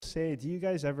say, do you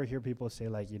guys ever hear people say,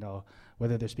 like,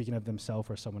 whether they're speaking of themselves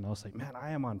or someone else, like, man,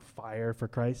 I am on fire for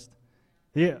Christ?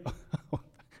 Yeah.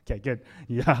 Okay, good.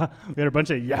 Yeah. We had a bunch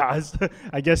of yas.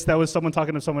 I guess that was someone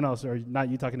talking to someone else, or not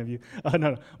you talking to you.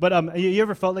 No. But you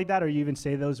ever felt like that, or you even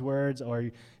say those words,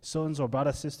 or so-and-so,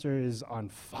 brother, sister is on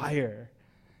fire?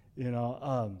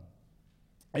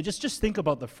 I just think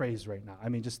about the phrase right now. I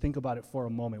mean, just think about it for a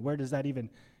moment. Where does that even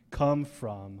come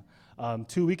from?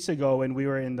 2 weeks ago, when we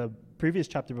were in the previous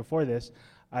chapter before this,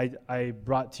 I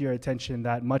brought to your attention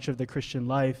that much of the Christian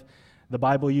life, the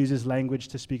Bible uses language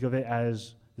to speak of it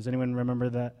as, does anyone remember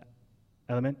that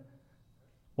element?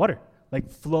 Water. Like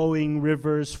flowing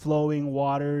rivers, flowing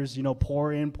waters,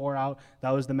 pour in, pour out.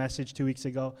 That was the message 2 weeks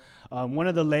ago. One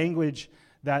of the language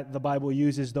that the Bible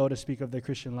uses, though, to speak of the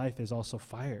Christian life is also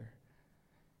fire.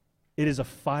 It is a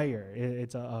fire.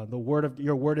 It's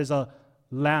your word is a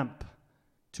lamp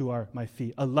to my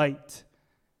feet, a light.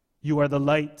 You are the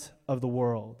light of the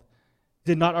world.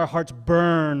 Did not our hearts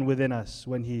burn within us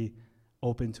when he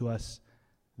opened to us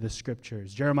the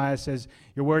scriptures? Jeremiah says,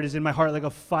 your word is in my heart like a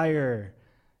fire.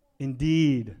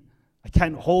 Indeed, I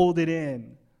can't hold it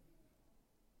in.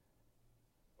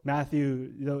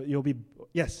 Matthew, you'll be,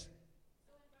 yes.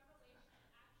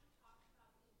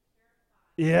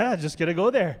 Yeah, just gonna go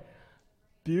there.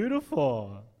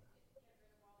 Beautiful.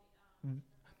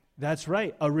 That's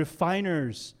right, a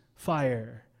refiner's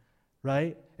fire,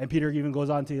 right? And Peter even goes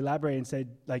on to elaborate and say,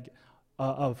 like,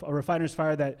 of a refiner's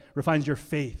fire that refines your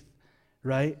faith,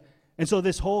 right? And so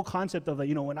this whole concept of,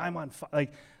 like, when I'm on fire,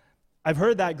 like, I've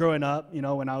heard that growing up,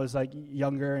 when I was, like,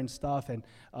 younger and stuff, and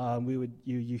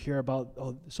you hear about,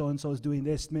 oh, so-and-so's doing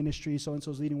this ministry,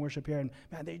 so-and-so's leading worship here, and,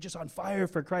 man, they're just on fire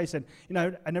for Christ. And,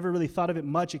 I never really thought of it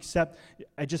much, except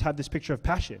I just have this picture of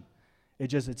passion.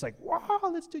 It's like, wow,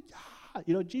 let's do,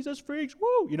 yeah, Jesus freaks,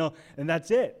 woo, and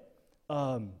that's it.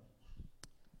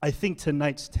 I think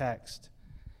tonight's text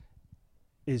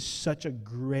is such a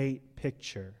great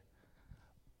picture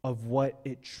of what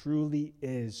it truly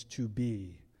is to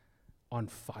be on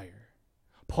fire.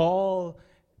 Paul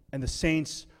and the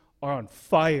saints are on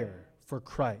fire for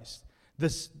Christ.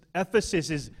 This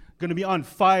Ephesus is going to be on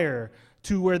fire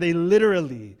to where they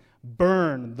literally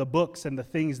burn the books and the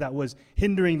things that was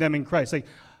hindering them in Christ. Like,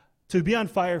 to be on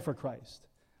fire for Christ.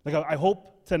 Like, I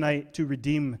hope tonight to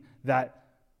redeem that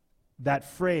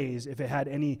phrase if it had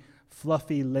any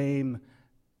fluffy, lame,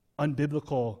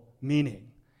 unbiblical meaning.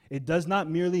 It does not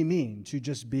merely mean to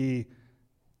just be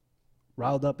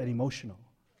riled up and emotional.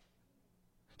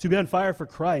 To be on fire for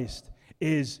Christ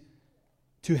is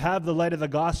to have the light of the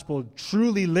gospel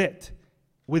truly lit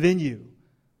within you.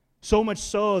 So much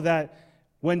so that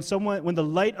when the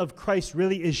light of Christ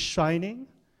really is shining,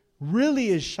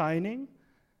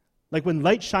 like when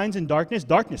light shines in darkness,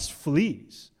 darkness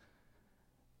flees.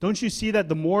 Don't you see that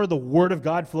the more the word of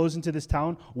God flows into this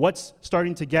town, what's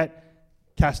starting to get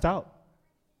cast out?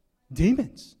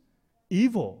 Demons,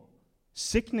 evil,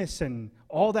 sickness, and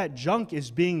all that junk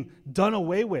is being done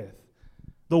away with.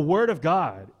 The word of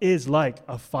God is like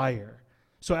a fire.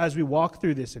 So as we walk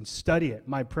through this and study it,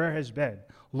 my prayer has been,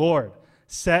 Lord,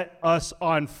 set us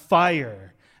on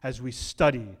fire as we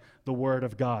study the word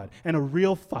of God. And a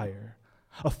real fire,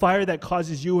 a fire that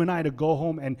causes you and I to go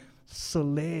home and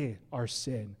slay our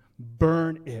sin,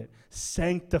 burn it,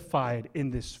 sanctify it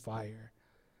in this fire.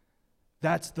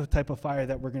 That's the type of fire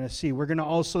that we're going to see. We're going to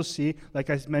also see,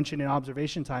 like I mentioned in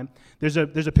observation time, there's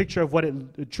a picture of what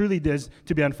it truly does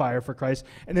to be on fire for Christ,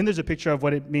 and then there's a picture of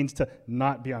what it means to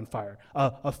not be on fire,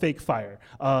 a fake fire.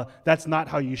 That's not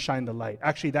how you shine the light.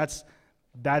 Actually, that's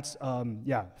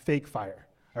fake fire.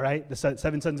 All right, the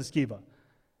seven sons of Sceva.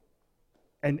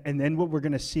 And then what we're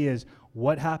going to see is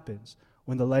what happens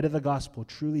when the light of the gospel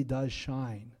truly does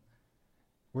shine.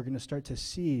 We're going to start to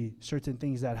see certain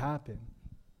things that happen.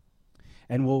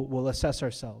 And we'll assess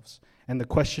ourselves. And the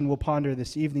question we'll ponder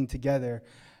this evening together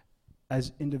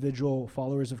as individual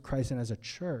followers of Christ and as a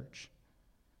church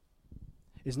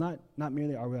is not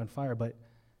merely are we on fire, but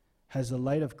has the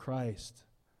light of Christ,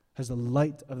 has the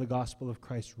light of the gospel of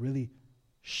Christ really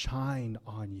shined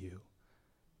on you?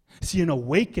 See, an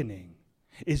awakening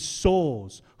is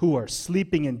souls who are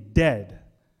sleeping and dead,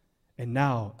 and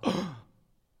now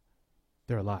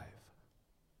they're alive.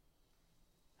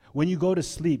 When you go to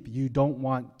sleep, you don't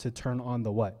want to turn on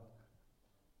the what?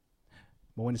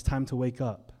 But when it's time to wake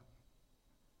up,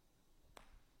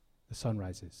 the sun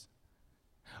rises.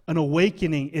 An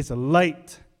awakening is a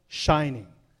light shining.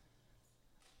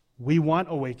 We want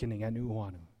awakening at New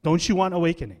Nu'uanu. Don't you want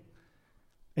awakening?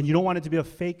 And you don't want it to be a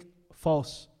fake,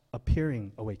 false,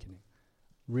 appearing awakening.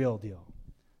 Real deal.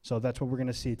 So that's what we're going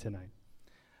to see tonight.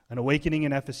 An awakening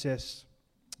in Ephesus,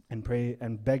 and pray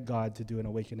and beg God to do an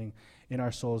awakening in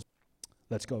our souls.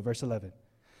 Let's go, verse 11.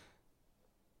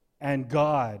 And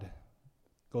God,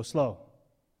 go slow.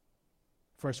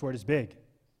 First word is big.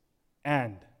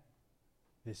 And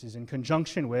this is in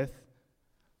conjunction with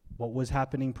what was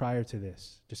happening prior to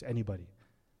this. Just anybody.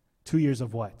 2 years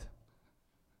of what?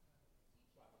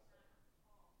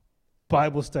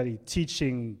 Bible study,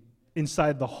 teaching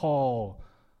inside the hall,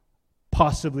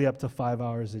 possibly up to 5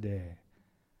 hours a day.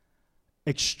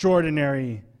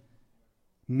 Extraordinary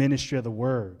ministry of the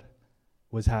word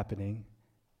was happening.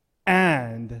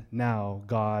 And now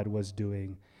God was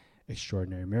doing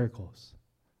extraordinary miracles.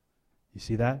 You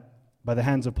see that? By the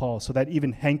hands of Paul. So that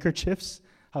even handkerchiefs,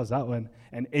 how's that one?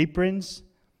 And aprons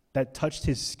that touched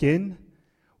his skin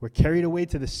were carried away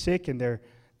to the sick, and their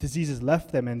diseases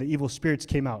left them, and the evil spirits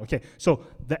came out. Okay, so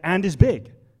the and is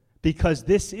big because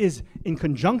this is in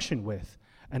conjunction with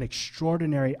an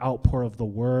extraordinary outpour of the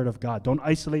Word of God. Don't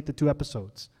isolate the two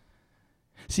episodes.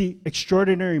 See,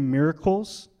 extraordinary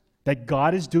miracles that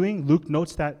God is doing, Luke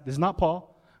notes that, this is not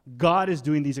Paul, God is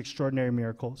doing these extraordinary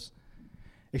miracles.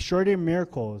 Extraordinary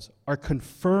miracles are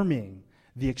confirming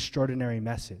the extraordinary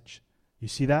message. You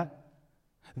see that?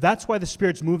 That's why the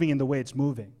Spirit's moving in the way it's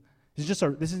moving. This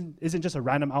isn't just a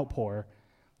random outpour.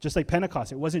 Just like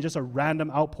Pentecost, it wasn't just a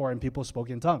random outpour and people spoke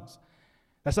in tongues.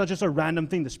 That's not just a random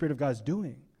thing the Spirit of God is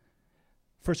doing.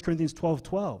 1 Corinthians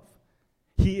 12:12.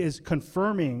 He is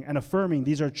confirming and affirming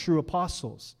these are true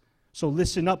apostles. So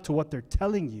listen up to what they're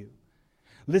telling you.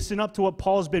 Listen up to what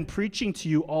Paul's been preaching to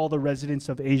you, all the residents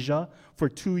of Asia, for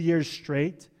 2 years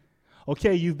straight.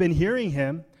 Okay, you've been hearing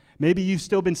him. Maybe you've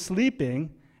still been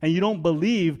sleeping, and you don't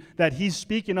believe that he's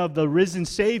speaking of the risen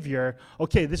Savior.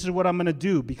 Okay, this is what I'm going to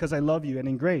do because I love you and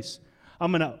in grace.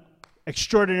 I'm going to,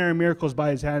 extraordinary miracles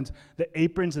by his hands. The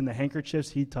aprons and the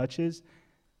handkerchiefs he touches,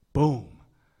 boom.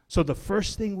 So the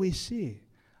first thing we see,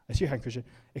 I see your handkerchief,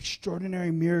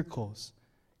 extraordinary miracles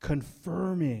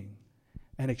confirming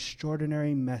an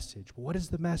extraordinary message. What is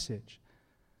the message?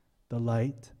 The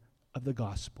light of the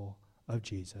gospel of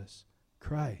Jesus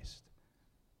Christ.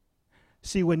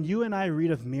 See, when you and I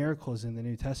read of miracles in the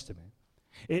New Testament,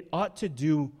 it ought to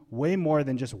do way more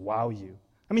than just wow you.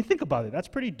 I mean, think about it. That's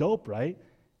pretty dope, right?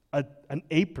 An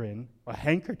apron, a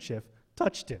handkerchief,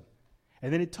 touched him.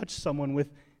 And then it touched someone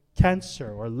with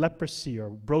cancer or leprosy or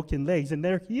broken legs, and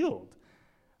they're healed.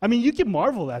 I mean, you can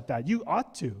marvel at that. You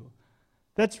ought to.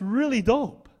 That's really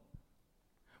dope.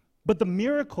 But the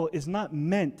miracle is not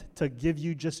meant to give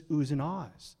you just oohs and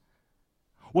ahs.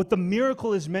 What the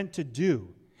miracle is meant to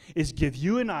do is give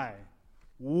you and I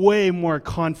way more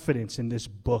confidence in this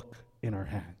book in our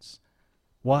hands.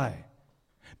 Why?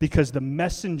 Because the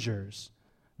messengers,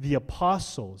 the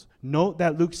apostles, note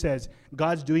that Luke says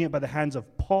God's doing it by the hands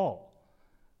of Paul.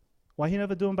 Why he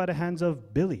never do it by the hands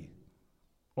of Billy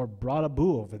or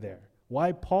Bradabu over there?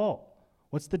 Why Paul?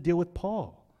 What's the deal with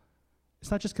Paul?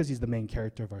 It's not just because he's the main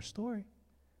character of our story.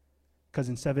 Because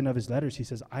in 7 of his letters, he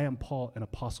says, I am Paul, an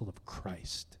apostle of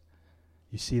Christ.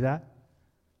 You see that?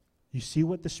 You see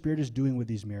what the Spirit is doing with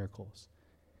these miracles.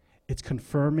 It's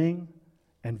confirming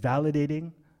and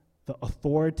validating the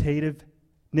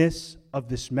authoritativeness of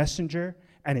this messenger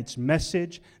and its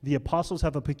message. The apostles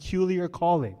have a peculiar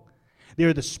calling. They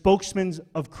are the spokesmen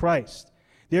of Christ.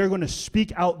 They are going to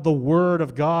speak out the word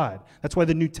of God. That's why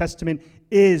the New Testament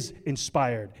is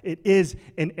inspired. It is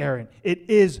inerrant. It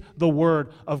is the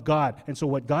word of God. And so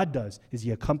what God does is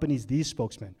he accompanies these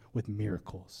spokesmen with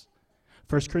miracles.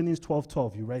 1 Corinthians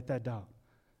 12:12, you write that down.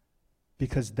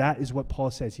 Because that is what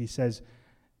Paul says. He says,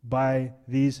 by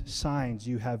these signs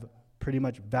you have pretty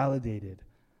much validated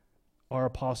our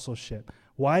apostleship.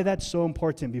 Why that's so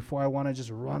important before I want to just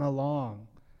run along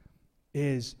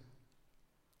is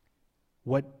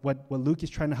what Luke is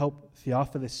trying to help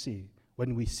Theophilus see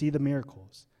when we see the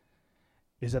miracles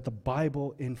is that the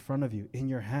Bible in front of you, in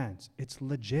your hands, it's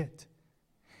legit.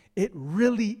 It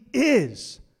really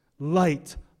is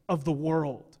light of the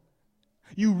world.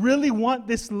 You really want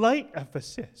this light,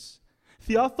 Ephesus.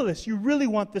 Theophilus, you really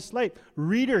want this light.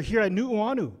 Reader here at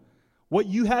Nu'uanu, what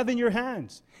you have in your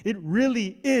hands, it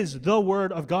really is the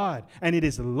Word of God, and it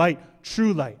is light,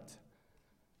 true light.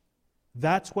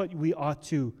 That's what we ought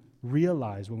to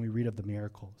realize when we read of the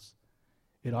miracles.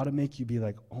 It ought to make you be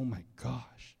like, oh my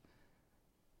gosh,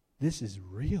 this is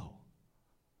real.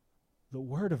 The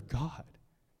Word of God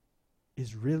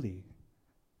is really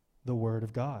the Word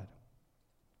of God.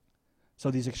 So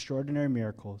these extraordinary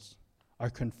miracles are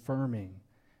confirming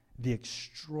the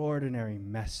extraordinary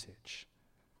message.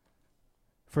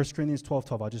 1 Corinthians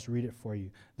 12:12, I'll just read it for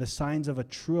you. The signs of a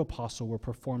true apostle were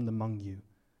performed among you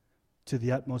to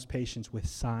the utmost patience with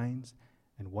signs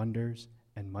and wonders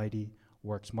and mighty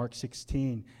works. Mark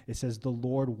 16, it says the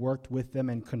Lord worked with them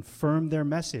and confirmed their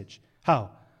message.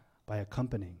 How? By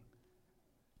accompanying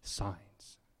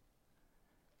signs.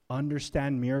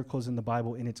 Understand miracles in the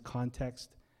Bible in its context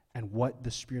and what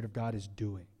the Spirit of God is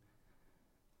doing.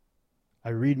 I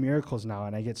read miracles now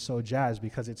and I get so jazzed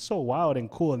because it's so wild and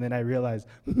cool, and then I realize,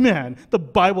 man, the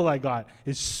Bible I got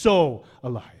is so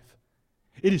alive.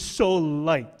 It is so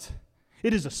light.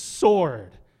 It is a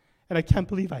sword, and I can't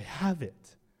believe I have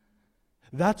it.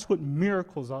 That's what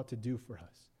miracles ought to do for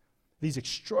us. These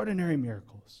extraordinary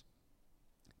miracles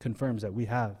confirms that we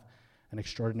have an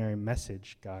extraordinary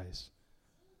message, guys.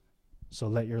 So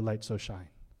let your light so shine.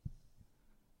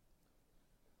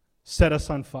 Set us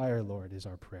on fire, Lord, is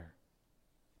our prayer.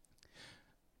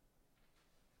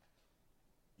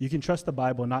 You can trust the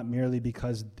Bible not merely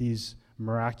because these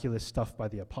miraculous stuff by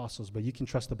the apostles, but you can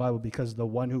trust the Bible because the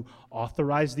one who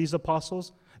authorized these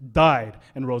apostles died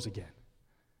and rose again.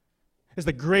 It's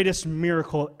the greatest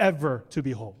miracle ever to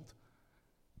behold.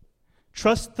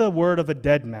 Trust the word of a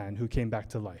dead man who came back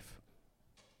to life.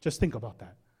 Just think about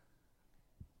that.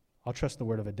 I'll trust the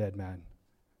word of a dead man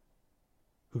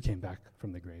who came back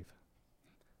from the grave.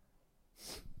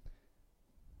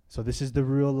 So this is the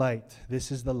real light.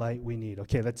 This is the light we need.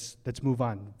 Okay, let's move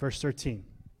on. Verse 13.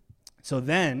 So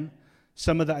then,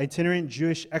 some of the itinerant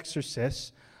Jewish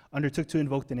exorcists undertook to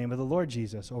invoke the name of the Lord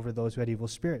Jesus over those who had evil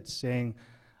spirits, saying,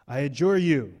 I adjure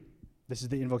you. This is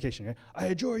the invocation, right? I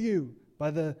adjure you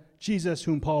by the Jesus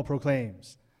whom Paul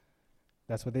proclaims.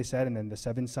 That's what they said. And then the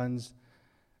 7 sons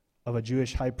of a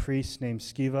Jewish high priest named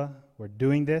Sceva were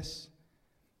doing this,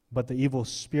 but the evil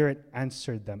spirit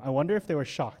answered them. I wonder if they were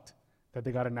shocked that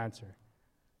they got an answer.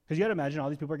 Because you got to imagine all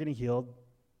these people are getting healed.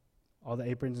 All the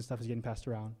aprons and stuff is getting passed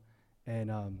around. And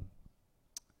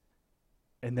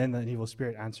then the evil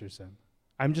spirit answers them.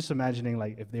 I'm just imagining,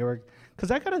 like, if they were,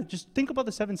 because I got to just think about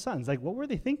the 7 sons. Like, what were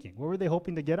they thinking? What were they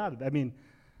hoping to get out of it? I mean,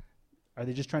 are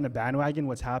they just trying to bandwagon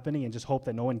what's happening and just hope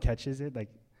that no one catches it? Like,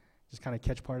 just kind of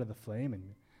catch part of the flame?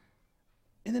 And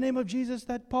in the name of Jesus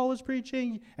that Paul was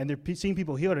preaching. And they're seeing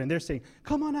people healed, and they're saying,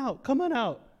 come on out, come on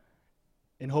out.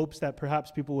 In hopes that perhaps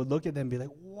people would look at them and be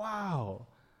like, wow,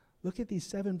 look at these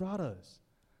 7 brothers,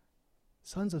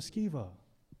 sons of Sceva.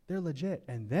 They're legit.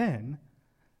 And then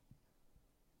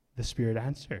the Spirit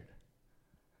answered.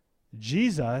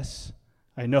 Jesus,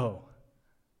 I know.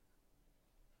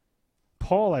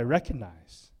 Paul, I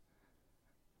recognize.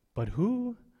 But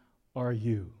who are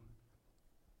you?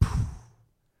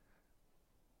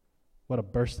 What a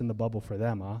burst in the bubble for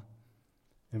them, huh?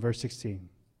 In verse 16,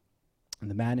 and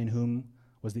the man in whom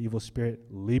was the evil spirit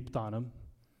leaped on him,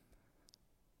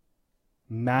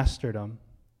 mastered them,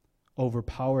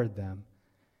 overpowered them,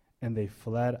 and they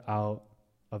fled out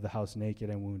of the house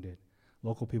naked and wounded.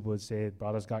 Local people would say,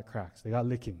 brothers got cracks. They got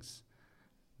lickings,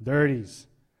 dirties,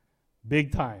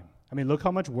 big time. I mean, look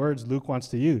how much words Luke wants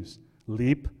to use.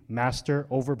 Leap, master,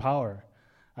 overpower.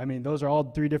 I mean, those are all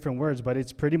 3 different words, but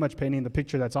it's pretty much painting the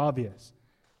picture that's obvious.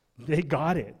 They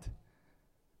got it.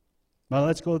 Now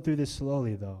let's go through this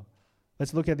slowly, though.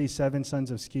 Let's look at these 7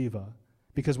 sons of Sceva,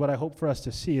 because what I hope for us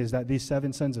to see is that these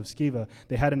 7 sons of Sceva,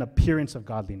 they had an appearance of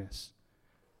godliness,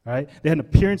 right? They had an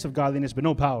appearance of godliness, but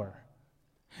no power.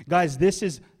 Guys, this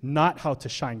is not how to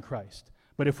shine Christ.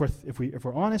 But if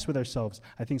we're honest with ourselves,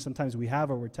 I think sometimes we have,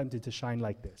 or we're tempted to shine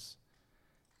like this.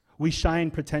 We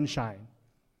shine, pretend shine.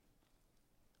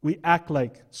 We act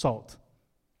like salt,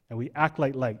 and we act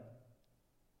like light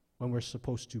when we're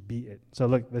supposed to be it. So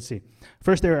look, let's see.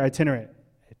 First, they were itinerant.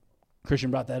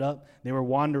 Christian brought that up. They were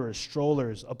wanderers,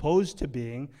 strollers, opposed to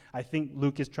being, I think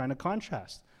Luke is trying to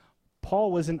contrast.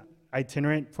 Paul wasn't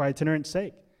itinerant for itinerant's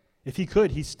sake. If he could,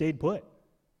 he stayed put.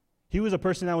 He was a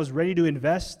person that was ready to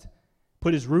invest,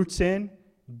 put his roots in,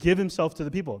 give himself to the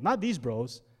people. Not these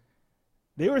bros.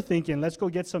 They were thinking, let's go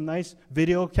get some nice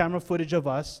video camera footage of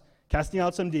us, casting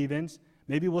out some demons.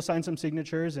 Maybe we'll sign some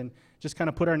signatures and just kind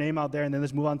of put our name out there, and then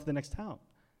let's move on to the next town.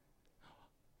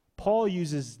 Paul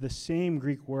uses the same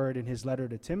Greek word in his letter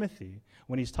to Timothy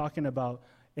when he's talking about,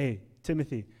 hey,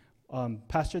 Timothy,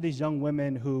 pastor these young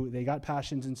women who they got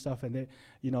passions and stuff, and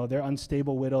they're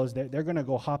unstable widows. They're going to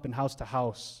go hopping house to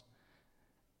house.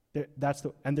 They're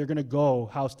going to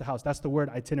go house to house. That's the word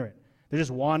itinerant. They're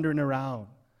just wandering around.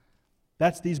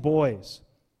 That's these boys.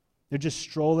 They're just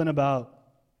strolling about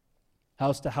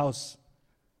house to house,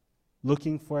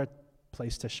 looking for a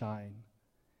place to shine.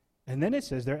 And then it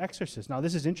says they're exorcists. Now,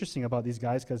 this is interesting about these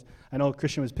guys because I know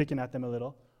Christian was picking at them a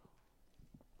little.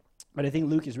 But I think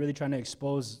Luke is really trying to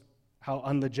expose how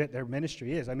unlegit their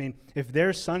ministry is. I mean, if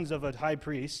they're sons of a high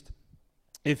priest,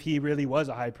 if he really was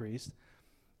a high priest,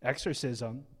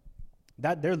 exorcism,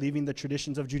 that they're leaving the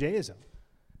traditions of Judaism.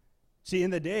 See,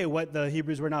 in the day, what the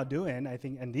Hebrews were now doing, I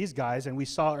think, and these guys, and we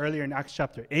saw earlier in Acts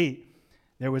chapter 8,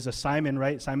 there was a Simon,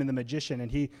 right? Simon the magician,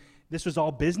 and this was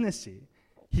all businessy.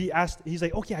 He's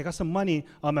like, okay, I got some money.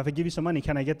 If I give you some money,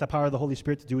 can I get the power of the Holy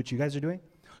Spirit to do what you guys are doing?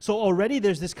 So already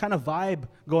there's this kind of vibe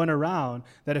going around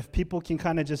that if people can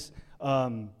kind of just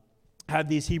have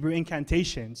these Hebrew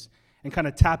incantations and kind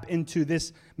of tap into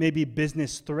this maybe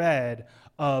business thread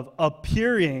of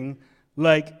appearing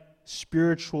like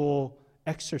spiritual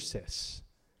exorcists.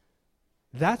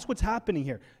 That's what's happening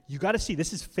here. You got to see,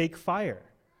 this is fake fire.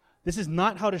 This is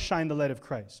not how to shine the light of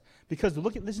Christ. Because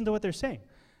listen to what they're saying.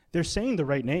 They're saying the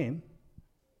right name,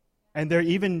 and they're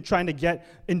even trying to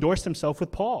endorse themselves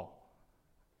with Paul.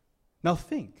 Now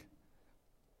think.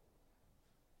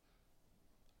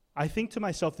 I think to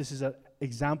myself, this is an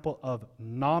example of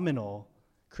nominal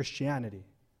Christianity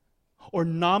or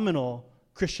nominal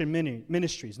Christian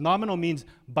ministries. Nominal means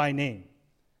by name.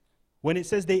 When it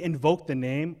says they invoke the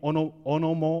name,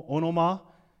 onoma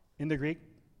in the Greek,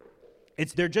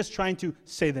 they're just trying to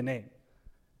say the name.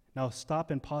 Now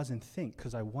stop and pause and think,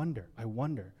 because I wonder,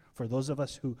 for those of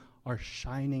us who are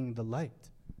shining the light.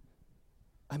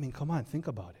 I mean, come on, think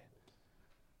about it.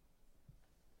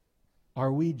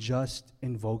 Are we just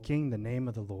invoking the name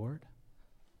of the Lord?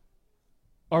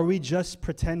 Are we just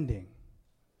pretending?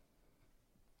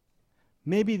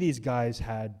 Maybe these guys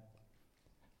had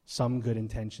some good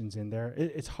intentions in there.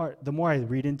 It's hard. The more I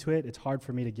read into it, it's hard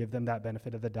for me to give them that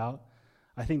benefit of the doubt.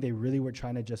 I think they really were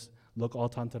trying to just look all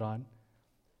tantaran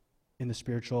in the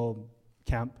spiritual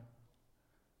camp.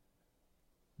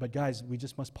 But guys, we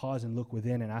just must pause and look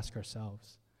within and ask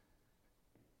ourselves,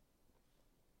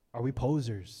 are we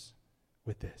posers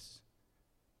with this?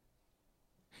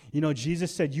 You know,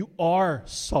 Jesus said, you are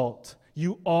salt.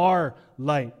 You are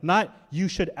light. Not you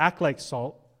should act like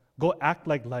salt. Go act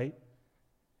like light.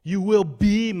 You will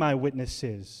be my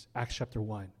witnesses. Acts chapter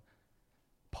 1.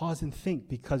 Pause and think,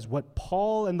 because what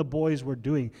Paul and the boys were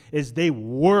doing is they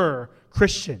were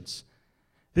Christians.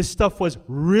 This stuff was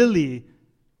really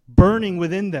burning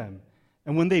within them.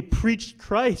 And when they preached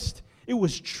Christ, it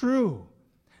was true.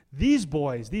 These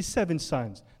boys, these 7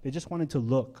 sons, they just wanted to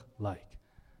look like.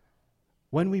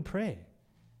 When we pray,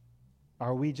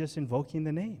 are we just invoking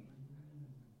the name?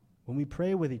 When we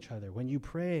pray with each other, when you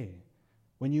pray,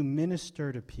 when you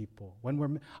minister to people,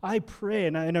 I pray,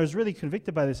 and I was really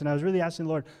convicted by this, and I was really asking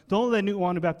the Lord, don't let New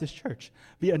Wanda Baptist Church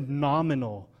be a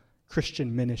nominal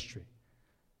Christian ministry.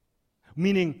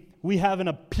 Meaning, we have an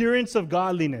appearance of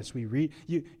godliness. We read,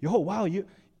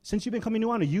 since you've been coming to New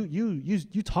Wanda,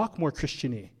 you talk more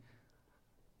Christian-y.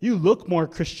 You look more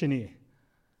Christian-y.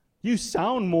 You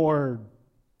sound more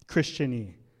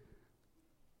Christian-y.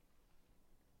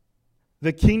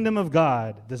 The kingdom of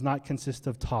God does not consist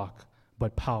of talk,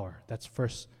 but power. That's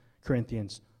 1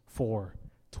 Corinthians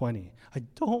 4:20. I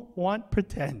don't want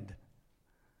pretend.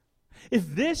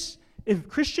 If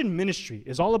Christian ministry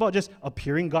is all about just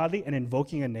appearing godly and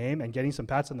invoking a name and getting some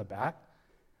pats on the back,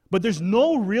 but there's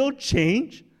no real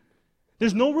change,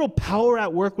 there's no real power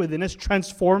at work within us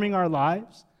transforming our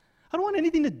lives, I don't want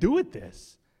anything to do with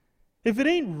this. If it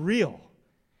ain't real,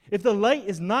 if the light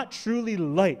is not truly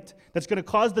light, that's going to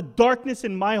cause the darkness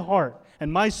in my heart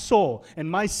and my soul and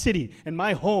my city and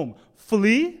my home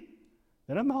flee,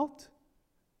 then I'm out.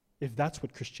 If that's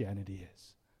what Christianity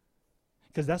is.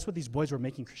 Because that's what these boys were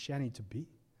making Christianity to be.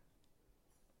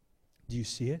 Do you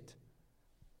see it?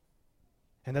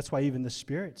 And that's why even the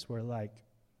spirits were like,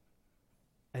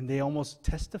 and they almost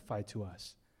testify to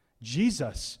us.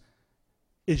 Jesus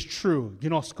is true.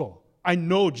 Ginosko. I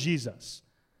know Jesus.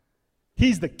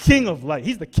 He's the King of light.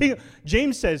 He's the King.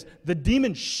 James says the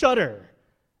demons shudder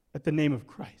at the name of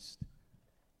Christ.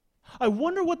 I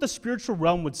wonder what the spiritual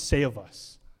realm would say of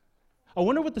us. I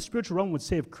wonder what the spiritual realm would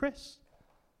say of Chris.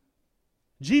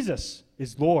 Jesus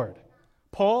is Lord.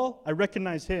 Paul, I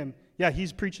recognize him. Yeah,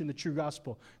 he's preaching the true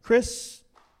gospel. Chris,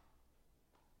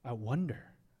 I wonder.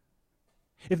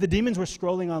 If the demons were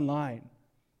scrolling online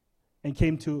and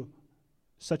came to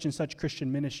such and such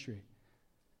Christian ministry,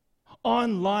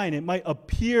 online it might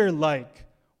appear like,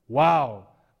 wow,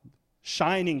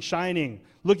 shining.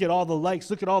 Look at all the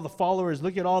likes, look at all the followers,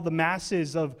 look at all the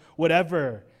masses of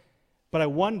whatever. But I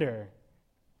wonder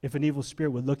if an evil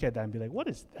spirit would look at that and be like, what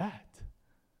is that?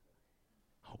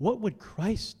 What would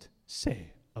Christ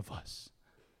say of us?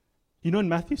 You know, in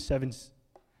Matthew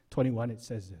 7:21, it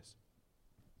says this.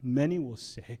 Many will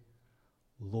say,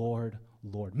 Lord,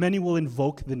 Lord. Many will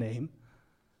invoke the name.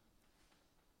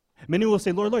 Many will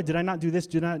say, Lord, Lord, did I not do this?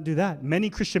 Did I not do that? Many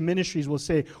Christian ministries will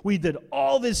say, we did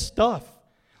all this stuff.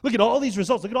 Look at all these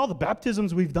results. Look at all the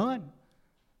baptisms we've done.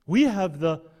 We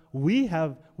can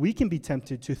be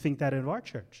tempted to think that of our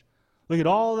church. Look at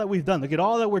all that we've done. Look at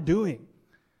all that we're doing.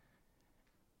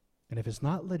 And if it's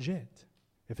not legit,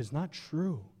 if it's not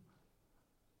true,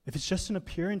 if it's just an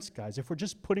appearance, guys, if we're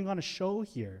just putting on a show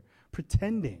here,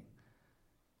 pretending,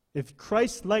 if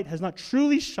Christ's light has not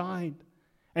truly shined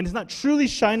and is not truly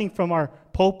shining from our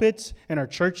pulpits and our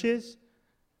churches,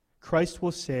 Christ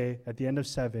will say at the end of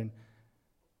 7,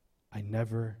 I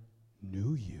never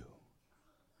knew you.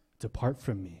 Depart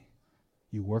from me,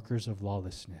 you workers of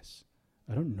lawlessness.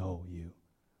 I don't know you.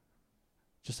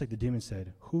 Just like the demon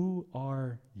said, who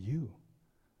are you?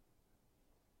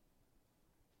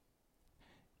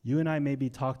 You and I may be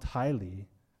talked highly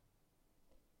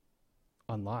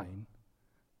online.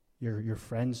 Your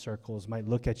friend circles might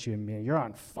look at you and be, you're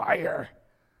on fire.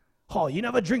 Oh, you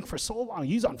never drink for so long.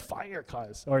 You're on fire,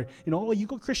 cuz. Or, oh, you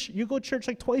go church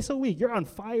like twice a week. You're on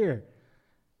fire.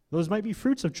 Those might be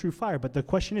fruits of true fire, but the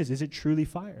question is it truly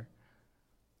fire?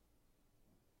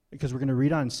 Because we're going to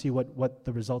read on and see what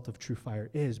the result of true fire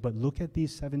is. But look at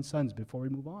these 7 sons before we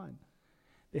move on.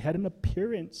 They had an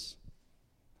appearance.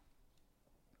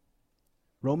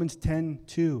 Romans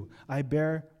 10:2, I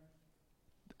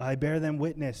bear them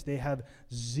witness. They have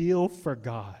zeal for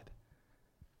God,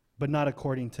 but not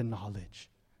according to knowledge.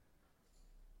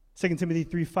 2 Timothy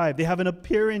 3:5, they have an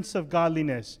appearance of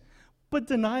godliness, but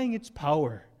denying its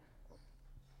power.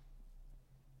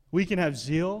 We can have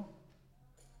zeal.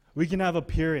 We can have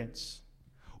appearance.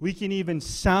 We can even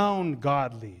sound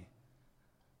godly,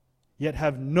 yet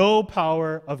have no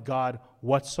power of God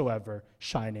whatsoever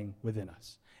shining within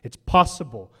us. It's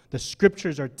possible. The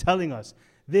scriptures are telling us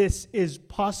this is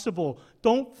possible.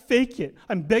 Don't fake it.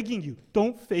 I'm begging you,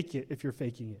 don't fake it if you're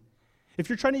faking it. If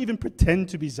you're trying to even pretend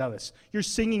to be zealous, you're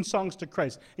singing songs to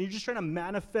Christ, and you're just trying to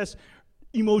manifest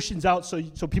emotions out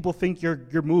so people think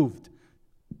you're moved.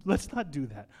 Let's not do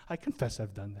that. I confess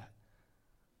I've done that.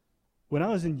 When I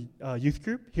was in youth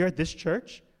group here at this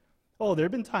church, there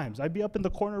have been times I'd be up in the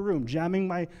corner room jamming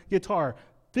my guitar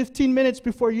 15 minutes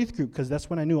before youth group, because that's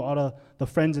when I knew all the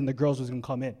friends and the girls was going to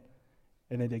come in.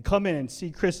 And then they'd come in and see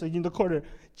Chris in the corner,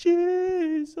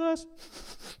 Jesus,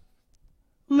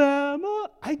 Lamb.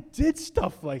 I did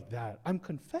stuff like that. I'm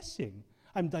confessing.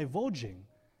 I'm divulging.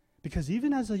 Because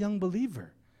even as a young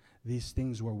believer, these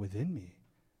things were within me.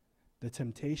 The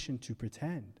temptation to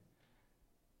pretend.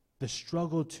 The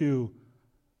struggle to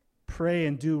pray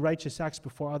and do righteous acts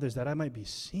before others that I might be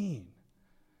seen.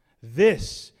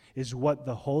 This is what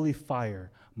the holy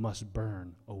fire must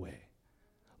burn away.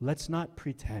 Let's not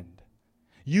pretend.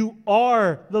 You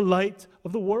are the light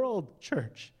of the world,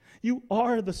 church. You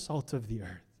are the salt of the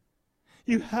earth.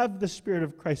 You have the Spirit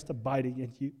of Christ abiding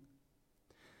in you.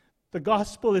 The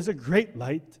gospel is a great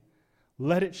light.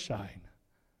 Let it shine.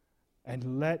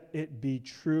 And let it be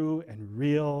true and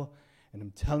real. And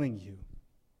I'm telling you,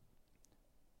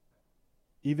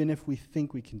 even if we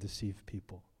think we can deceive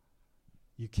people,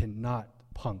 you cannot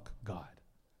punk God.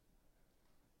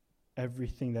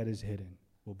 Everything that is hidden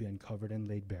will be uncovered and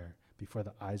laid bare before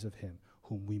the eyes of him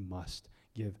whom we must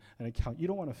give an account. You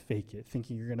don't want to fake it,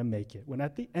 thinking you're going to make it. When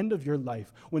at the end of your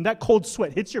life, when that cold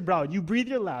sweat hits your brow and you breathe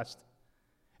your last,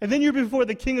 and then you're before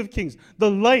the King of Kings, the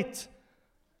light,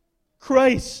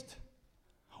 Christ,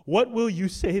 what will you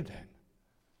say then?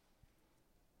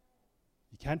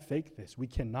 You can't fake this. We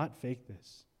cannot fake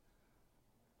this.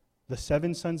 The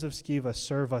 7 sons of Sceva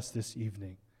serve us this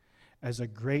evening as a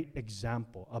great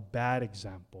example, a bad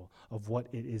example of what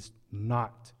it is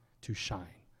not to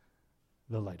shine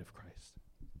the light of Christ.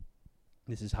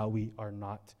 This is how we are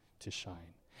not to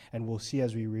shine. And we'll see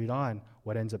as we read on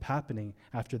what ends up happening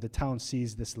after the town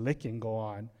sees this licking go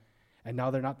on. And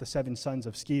now they're not the 7 sons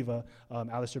of Sceva.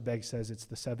 Alistair Begg says it's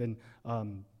the 7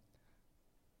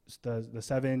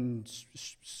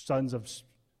 sons of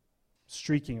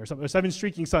streaking or something, or 7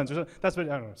 streaking sons. Or something. That's what,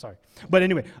 I don't know, sorry. But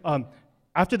anyway,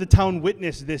 after the town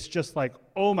witnessed this, just like,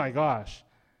 oh my gosh,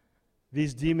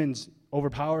 these demons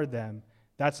overpowered them.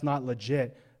 That's not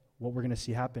legit. What we're going to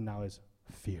see happen now is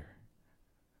fear.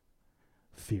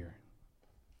 Fear.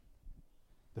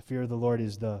 The fear of the Lord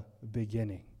is the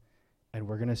beginning. And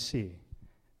we're going to see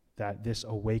that this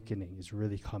awakening is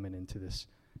really coming into this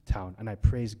town. And I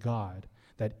praise God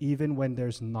that even when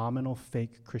there's nominal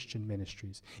fake Christian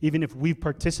ministries, even if we've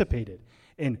participated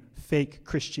in fake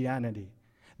Christianity,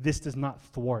 this does not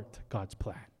thwart God's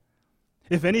plan.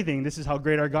 If anything, this is how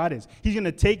great our God is. He's going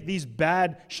to take these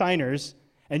bad shiners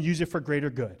and use it for greater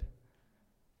good.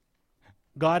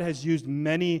 God has used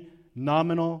many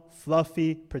nominal,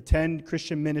 fluffy, pretend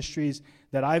Christian ministries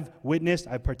that I've witnessed,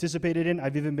 I've participated in,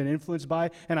 I've even been influenced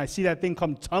by, and I see that thing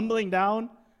come tumbling down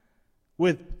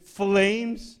with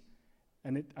flames,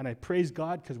 and I praise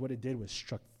God because what it did was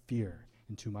struck fear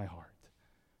into my heart.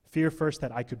 Fear first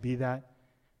that I could be that.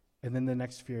 And then the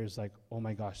next fear is like, oh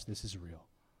my gosh, this is real.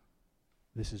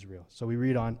 This is real. So we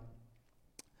read on.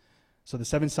 So the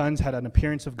 7 sons had an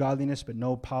appearance of godliness, but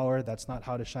no power. That's not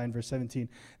how to shine. Verse 17.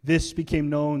 This became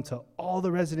known to all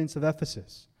the residents of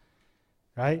Ephesus.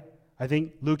 Right? I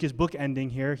think Luke is bookending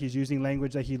here. He's using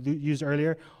language that he used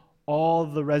earlier. All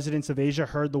the residents of Asia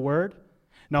heard the word.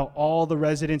 Now all the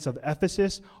residents of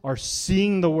Ephesus are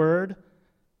seeing the word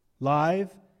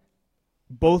live,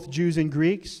 both Jews and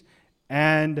Greeks,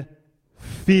 and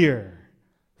fear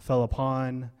fell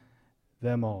upon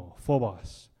them all.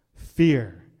 Phobos,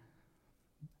 fear.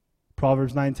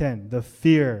 Proverbs 9:10, the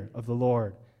fear of the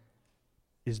Lord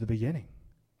is the beginning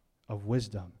of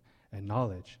wisdom and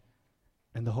knowledge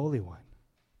and the Holy One.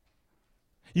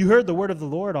 You heard the word of the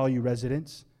Lord, all you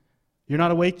residents. You're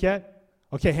not awake yet?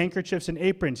 Okay, handkerchiefs and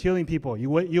aprons, healing people.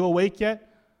 You awake yet?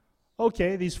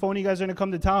 Okay, these phony guys are going to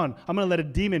come to town. I'm going to let a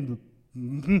demon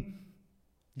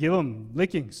give them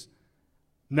lickings.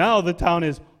 Now the town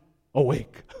is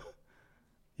awake.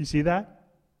 You see that?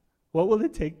 What will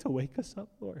it take to wake us up,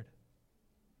 Lord?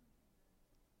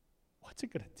 What's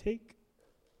it going to take?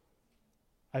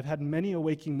 I've had many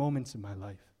awaking moments in my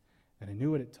life, and I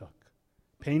knew what it took.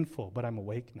 Painful, but I'm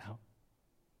awake now.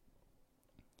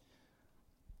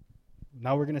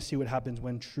 Now we're going to see what happens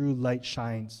when true light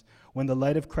shines. When the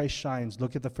light of Christ shines,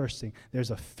 look at the first thing.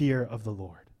 There's a fear of the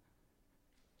Lord.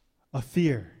 A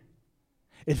fear.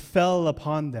 It fell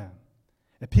upon them.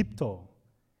 Epipto.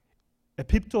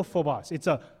 Epiptophobos.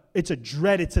 It's a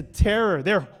dread. It's a terror.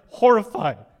 They're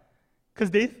horrified.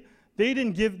 Because they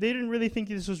didn't really think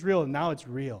this was real. Now it's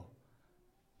real.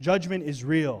 Judgment is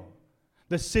real.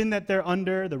 The sin that they're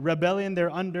under, the rebellion they're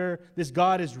under, this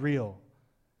God is real.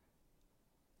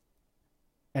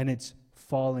 And it's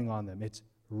falling on them. It's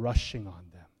rushing on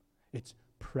them. It's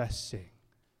pressing.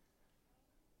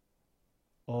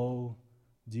 Oh,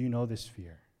 do you know this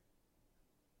fear?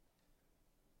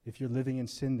 If you're living in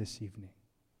sin this evening,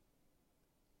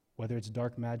 whether it's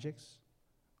dark magics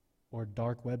or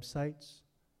dark websites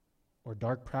or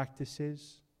dark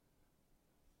practices,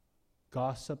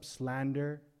 gossip,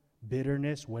 slander,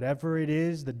 bitterness, whatever it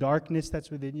is, the darkness that's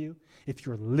within you, if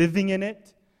you're living in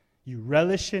it, you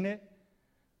relish in it,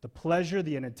 the pleasure,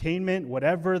 the entertainment,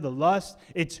 whatever, the lust,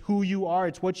 it's who you are,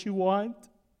 it's what you want,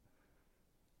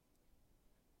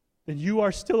 then you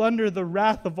are still under the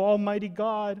wrath of Almighty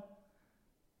God.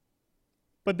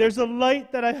 But there's a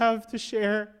light that I have to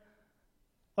share,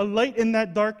 a light in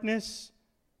that darkness.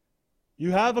 You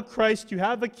have a Christ, you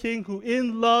have a King who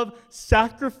in love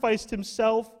sacrificed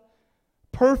himself.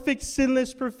 Perfect,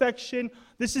 sinless perfection.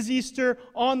 This is Easter.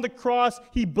 On the cross,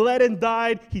 he bled and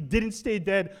died. He didn't stay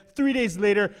dead. 3 days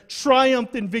later,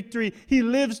 triumphed in victory. He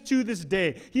lives to this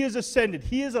day. He is ascended.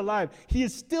 He is alive. He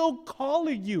is still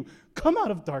calling you. Come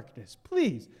out of darkness.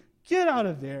 Please, get out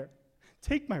of there.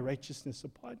 Take my righteousness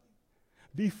upon you.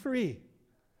 Be free.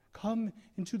 Come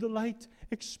into the light.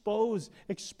 Expose.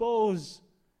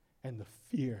 And the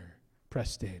fear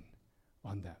pressed in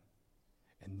on them.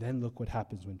 And then look what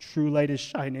happens when true light is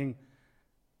shining.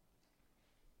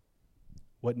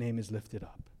 What name is lifted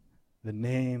up? The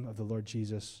name of the Lord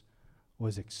Jesus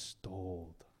was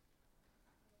extolled.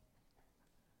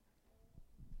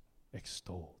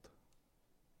 Extolled.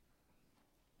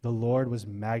 The Lord was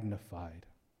magnified.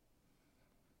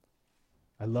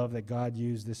 I love that God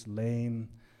used this lame,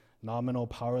 nominal,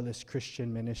 powerless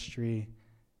Christian ministry,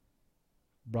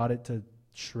 brought it to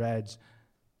shreds,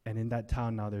 and in that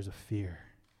town now there's a fear.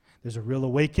 There's a real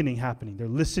awakening happening. They're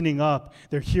listening up.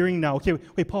 They're hearing now. Okay,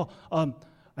 wait, Paul.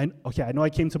 I know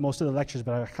I came to most of the lectures,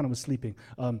 but I kind of was sleeping.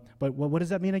 But what does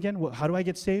that mean again? How do I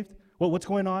get saved? What's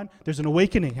going on? There's an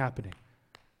awakening happening.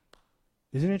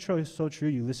 Isn't it so true?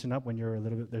 You listen up when you're a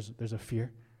little bit. There's a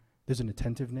fear. There's an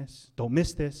attentiveness. Don't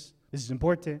miss this. This is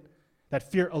important.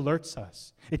 That fear alerts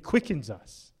us. It quickens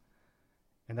us,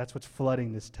 and that's what's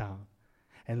flooding this town.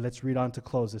 And let's read on to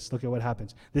close this. Look at what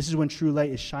happens. This is when true light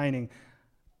is shining.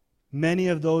 Many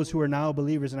of those who are now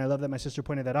believers, and I love that my sister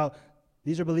pointed that out,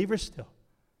 these are believers still.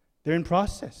 They're in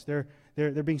process. They're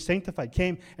being sanctified.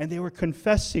 Came and they were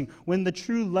confessing. When the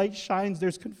true light shines,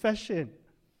 there's confession.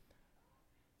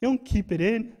 You don't keep it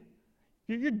in.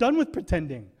 You're done with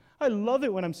pretending. I love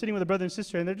it when I'm sitting with a brother and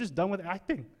sister and they're just done with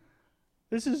acting.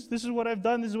 This is what I've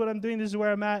done. This is what I'm doing. This is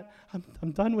where I'm at.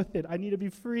 I'm done with it. I need to be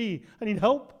free. I need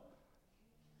help.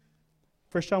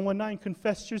 1 John 1:9,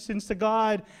 confess your sins to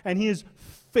God, and he is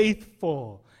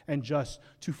faithful and just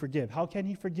to forgive. How can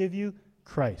he forgive you?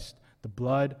 Christ, the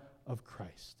blood of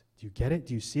Christ. Do you get it?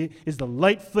 Do you see it? Is the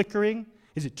light flickering?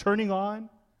 Is it turning on?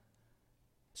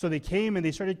 So they came and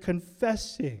they started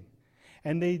confessing.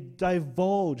 And they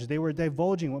divulged. They were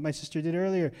divulging what my sister did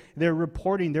earlier. They're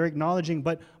reporting, they're acknowledging,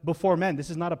 but before men. This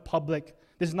is not a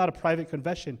private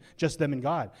confession, just them and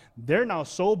God. They're now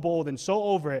so bold and so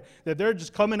over it that they're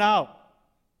just coming out.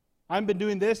 I've been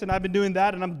doing this and I've been doing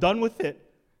that and I'm done with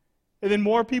it. And then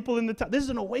more people in the town. This is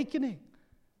an awakening.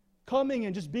 Coming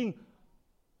and just being.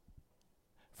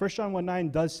 1 John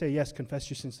 1:9 does say, yes, confess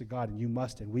your sins to God, and you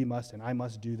must, and we must, and I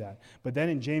must do that. But then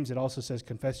in James, it also says,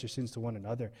 confess your sins to one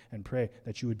another and pray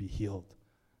that you would be healed.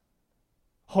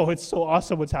 Oh, it's so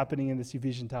awesome what's happening in this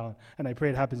Ephesian town. And I pray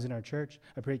it happens in our church.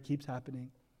 I pray it keeps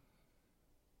happening.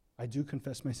 I do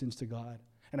confess my sins to God.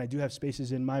 And I do have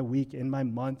spaces in my week, in my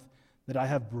month, that I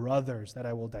have brothers that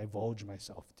I will divulge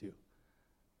myself to.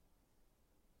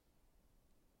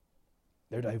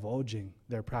 They're divulging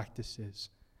their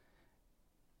practices.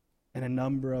 And a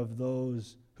number of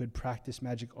those who had practiced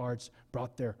magic arts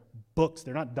brought their books.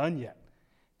 They're not done yet.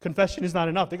 Confession is not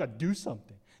enough. They got to do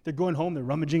something. They're going home, they're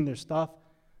rummaging their stuff,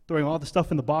 throwing all the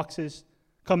stuff in the boxes,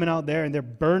 coming out there, and they're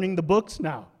burning the books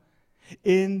now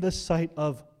in the sight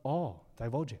of all,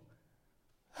 divulging.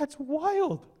 That's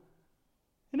wild.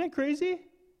 Isn't that crazy?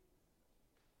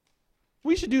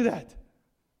 We should do that.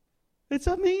 It's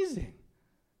amazing.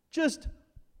 Just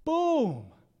boom.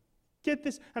 Get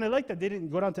this. And I like that they didn't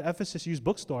go down to Ephesus, use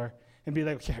bookstore, and be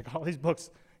like, okay, I got all these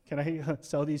books. Can I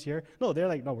sell these here? No, they're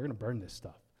like, no, we're going to burn this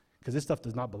stuff because this stuff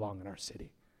does not belong in our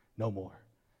city. No more.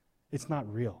 It's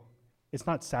not real. It's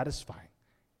not satisfying.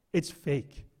 It's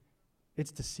fake.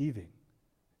 It's deceiving.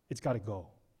 It's got to go.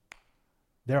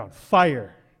 They're on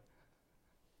fire.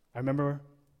 I remember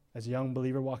as a young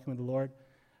believer walking with the Lord,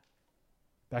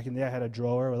 back in the day I had a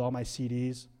drawer with all my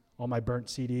CDs, all my burnt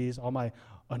CDs, all my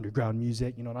underground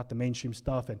music, not the mainstream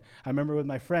stuff. And I remember with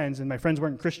my friends, and my friends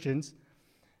weren't Christians,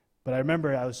 but I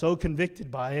remember I was so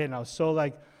convicted by it, and I was so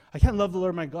like, I can't love the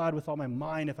Lord my God with all my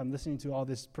mind if I'm listening to all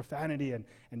this profanity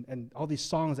and all these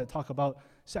songs that talk about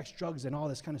sex, drugs, and all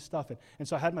this kind of stuff. And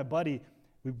so I had my buddy,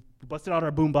 we busted out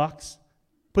our boombox,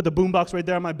 put the boombox right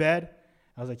there on my bed.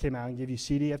 I was like, hey, man, I'm going to give you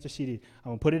CD after CD. I'm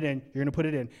going to put it in. You're going to put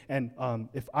it in. And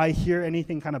if I hear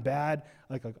anything kind of bad,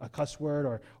 like a cuss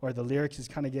word or the lyrics is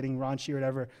kind of getting raunchy or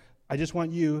whatever, I just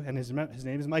want you, and his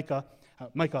name is Micah.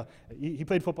 Micah, he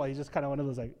played football. He's just kind of one of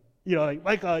those like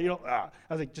Micah, I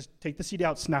was like, just take the CD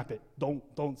out, snap it. Don't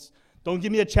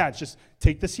give me a chance. Just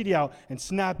take the CD out and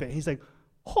snap it. He's like,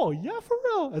 oh, yeah, for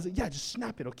real? I was like, yeah, just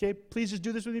snap it, okay? Please just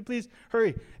do this with me, please.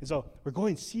 Hurry. And so we're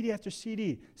going CD after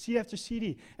CD, CD after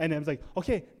CD. And I was like,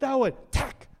 okay, that one,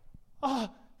 tack.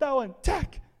 That one,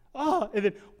 tack. And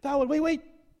then that one, wait.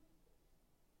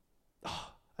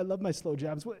 I love my slow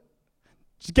jams.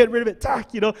 Just get rid of it,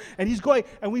 tack, And he's going,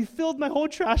 and we filled my whole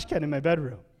trash can in my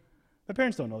bedroom. My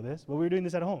parents don't know this, but we were doing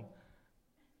this at home.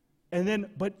 And then,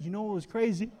 but you know what was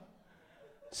crazy?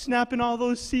 Snapping all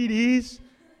those CDs.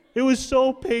 It was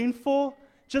so painful.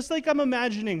 Just like I'm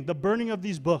imagining the burning of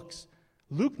these books.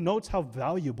 Luke notes how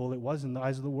valuable it was in the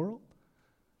eyes of the world.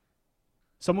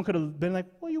 Someone could have been like,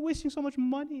 well, you're wasting so much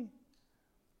money.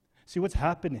 See, what's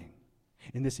happening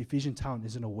in this Ephesian town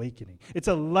is an awakening. It's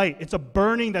a light. It's a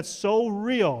burning that's so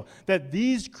real that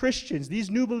these Christians, these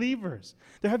new believers,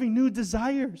 they're having new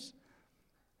desires.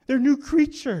 They're new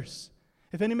creatures.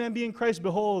 If any man be in Christ,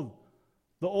 behold,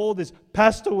 the old is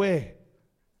passed away.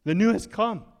 The new has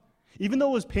come. Even though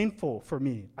it was painful for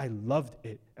me, I loved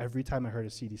it every time I heard a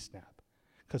CD snap.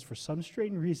 Because for some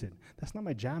strange reason, that's not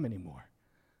my jam anymore.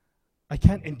 I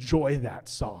can't enjoy that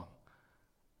song.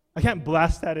 I can't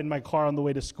blast that in my car on the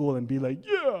way to school and be like,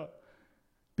 yeah,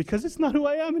 because it's not who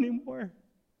I am anymore.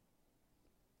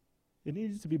 It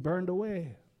needs to be burned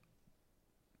away.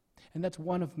 And that's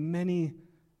one of many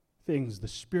things the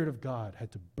Spirit of God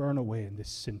had to burn away in this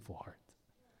sinful heart.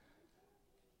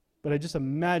 But I just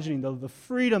imagining the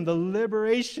freedom, the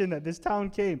liberation that this town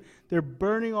came. They're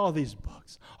burning all these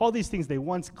books, all these things they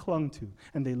once clung to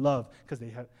and they love because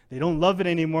they don't love it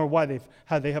anymore. Why?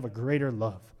 They have a greater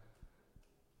love,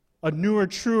 a newer,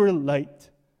 truer light.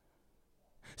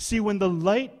 See, when the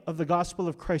light of the gospel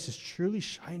of Christ is truly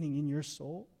shining in your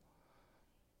soul,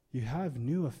 you have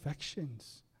new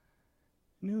affections,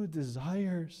 new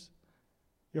desires.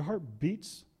 Your heart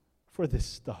beats for this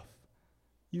stuff.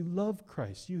 You love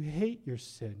Christ. You hate your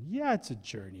sin. Yeah, it's a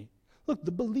journey. Look,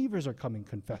 the believers are coming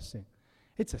confessing.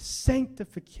 It's a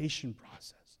sanctification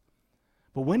process.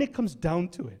 But when it comes down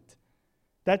to it,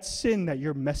 that sin that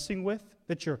you're messing with,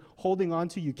 that you're holding on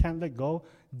to, you can't let go,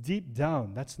 deep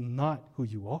down, that's not who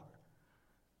you are.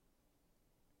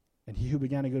 And he who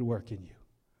began a good work in you,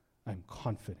 I'm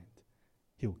confident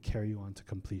he will carry you on to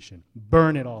completion.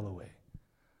 Burn it all away.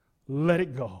 Let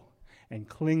it go and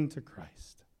cling to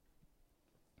Christ.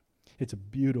 It's a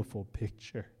beautiful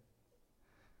picture.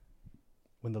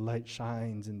 When the light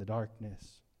shines in the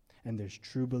darkness, and there's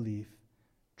true belief,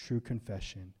 true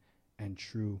confession, and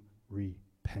true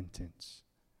repentance.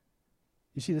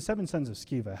 You see, the 7 sons of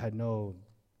Sceva had no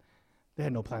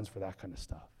plans for that kind of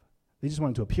stuff. They just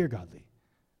wanted to appear godly.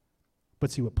 But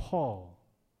see, what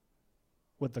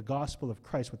the gospel of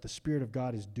Christ, what the Spirit of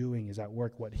God is doing is at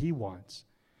work. What he wants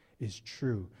is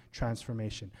true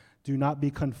transformation. Do not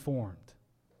be conformed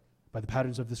by the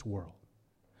patterns of this world,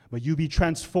 but you be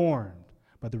transformed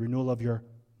by the renewal of your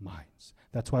minds.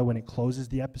 That's why when it closes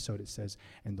the episode, it says,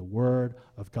 and the word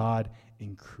of God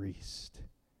increased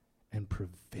and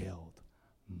prevailed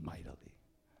mightily.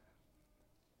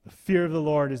 The fear of the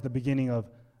Lord is the beginning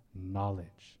of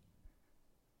knowledge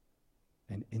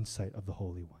and insight of the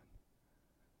Holy One.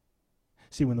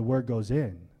 See, when the word goes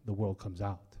in, the world comes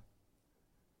out.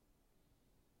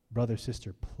 Brother,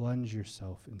 sister, plunge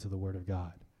yourself into the word of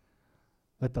God.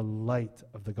 Let the light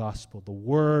of the gospel, the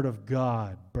word of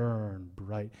God, burn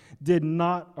bright. Did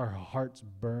not our hearts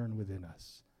burn within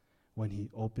us when he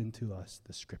opened to us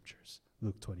the scriptures?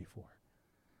 Luke 24.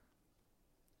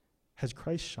 Has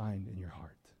Christ shined in your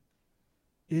heart?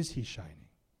 Is he shining?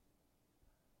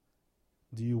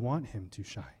 Do you want him to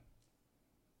shine?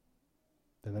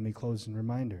 Then let me close in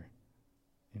reminder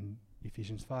in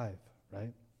Ephesians 5,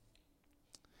 right?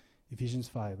 Ephesians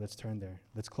 5, let's turn there.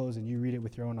 Let's close and you read it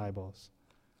with your own eyeballs.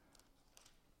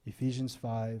 Ephesians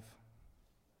 5.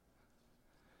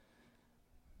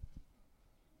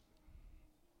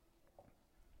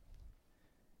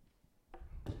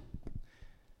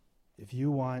 If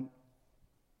you want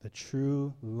the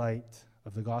true light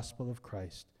of the gospel of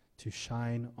Christ to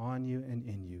shine on you and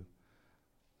in you,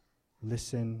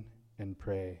 listen and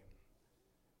pray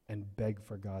and beg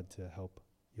for God to help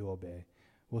you obey.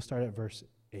 We'll start at verse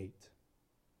 8.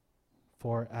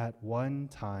 For at one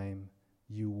time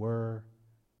you were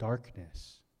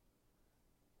darkness,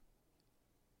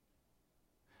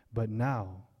 but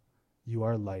now you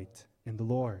are light in the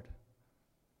Lord.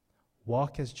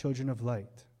 Walk as children of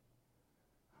light,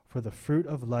 for the fruit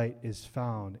of light is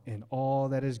found in all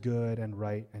that is good and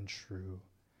right and true.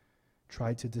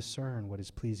 Try to discern what is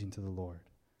pleasing to the Lord.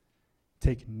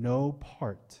 Take no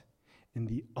part in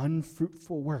the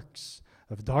unfruitful works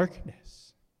of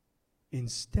darkness.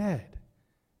 Instead,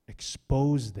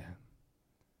 expose them.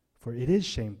 For it is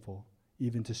shameful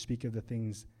even to speak of the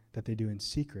things that they do in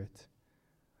secret.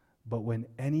 But when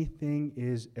anything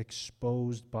is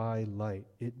exposed by light,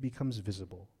 it becomes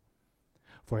visible.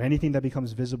 For anything that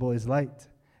becomes visible is light.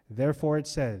 Therefore it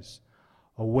says,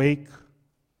 awake,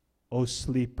 O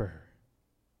sleeper,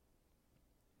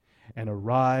 and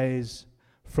arise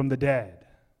from the dead,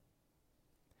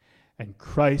 and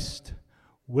Christ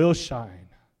will shine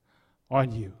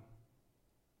on you.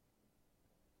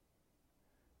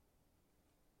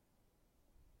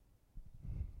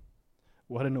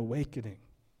 What an awakening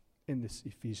in this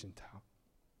Ephesian town.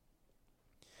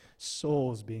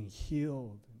 Souls being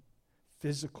healed,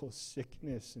 physical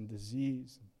sickness and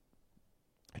disease,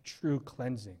 a true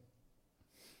cleansing,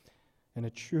 and a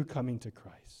true coming to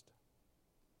Christ.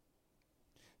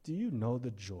 Do you know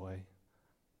the joy?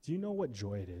 Do you know what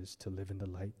joy it is to live in the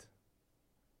light?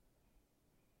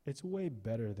 It's way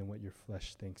better than what your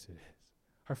flesh thinks it is.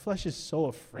 Our flesh is so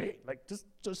afraid. Like,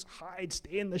 just hide,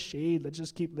 stay in the shade. Let's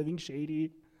just keep living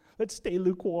shady. Let's stay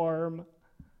lukewarm.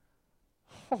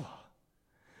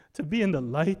 To be in the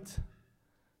light.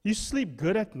 You sleep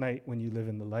good at night when you live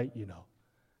in the light, you know.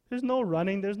 There's no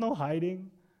running. There's no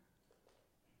hiding.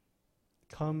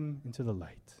 Come into the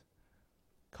light.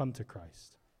 Come to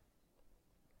Christ.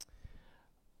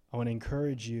 I want to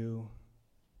encourage you.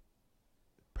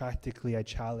 Practically, I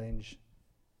challenge.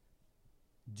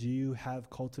 Do you have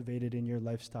cultivated in your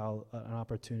lifestyle an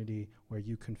opportunity where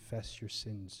you confess your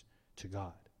sins to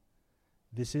God?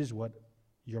 This is what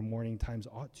your morning times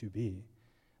ought to be.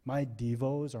 My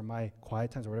devos or my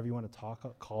quiet times or whatever you want to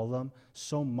call them,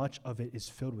 so much of it is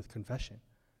filled with confession.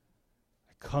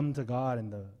 I come to God in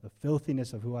the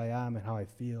filthiness of who I am and how I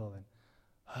feel.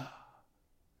 And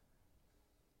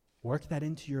work that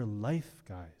into your life,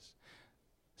 guys.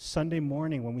 Sunday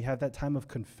morning when we have that time of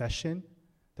confession,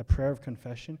 the prayer of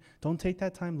confession, don't take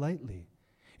that time lightly.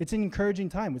 It's an encouraging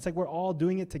time. It's like we're all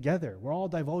doing it together. We're all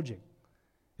divulging.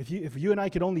 If you and I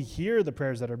could only hear the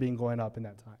prayers that are being going up in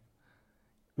that time,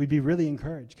 we'd be really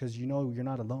encouraged because you know you're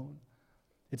not alone.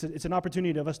 It's an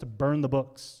opportunity of us to burn the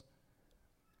books.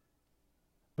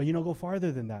 But go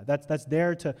farther than that. That's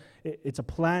there to, it's a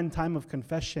planned time of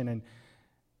confession. And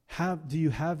do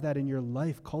you have that in your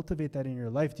life? Cultivate that in your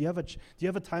life. Do you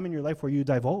have a time in your life where you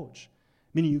divulge?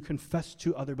 Meaning you confess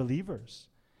to other believers.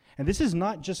 And this is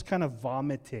not just kind of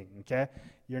vomiting, okay?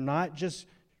 You're not just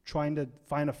trying to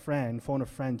phone a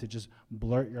friend to just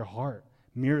blurt your heart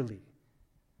merely.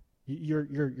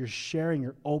 You're sharing,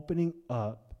 you're opening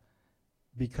up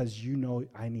because you know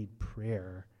I need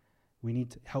prayer. We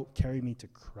need to help carry me to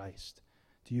Christ.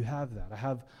 Do you have that? I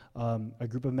have a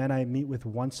group of men I meet with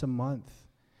once a month.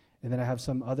 And then I have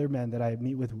some other men that I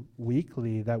meet with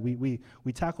weekly that we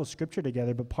tackle scripture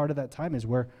together, but part of that time is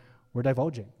we're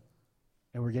divulging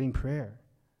and we're getting prayer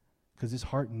because this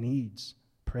heart needs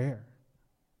prayer.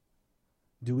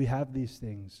 Do we have these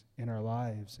things in our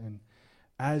lives? And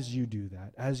as you do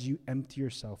that, as you empty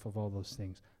yourself of all those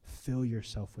things, fill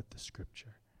yourself with the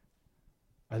scripture.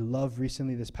 I love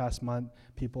recently this past month,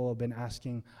 people have been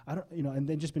asking, and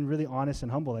then just been really honest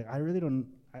and humble. Like, I want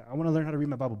to learn how to read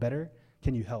my Bible better.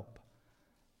 Can you help?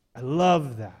 I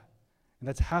love that. And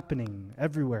that's happening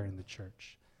everywhere in the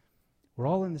church. We're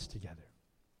all in this together.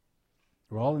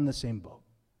 We're all in the same boat.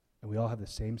 And we all have the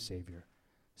same Savior,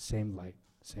 same light,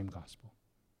 same gospel.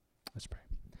 Let's pray.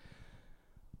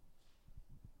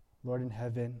 Lord in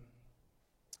heaven,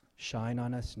 shine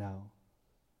on us now.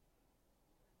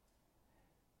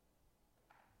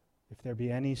 If there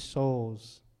be any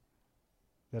souls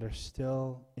that are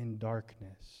still in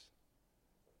darkness,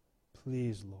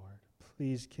 please, Lord,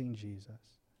 please, King Jesus,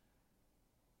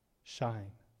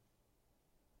 shine,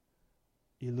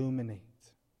 illuminate,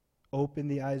 open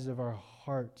the eyes of our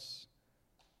hearts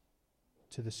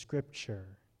to the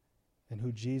scripture and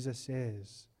who Jesus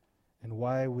is and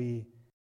why we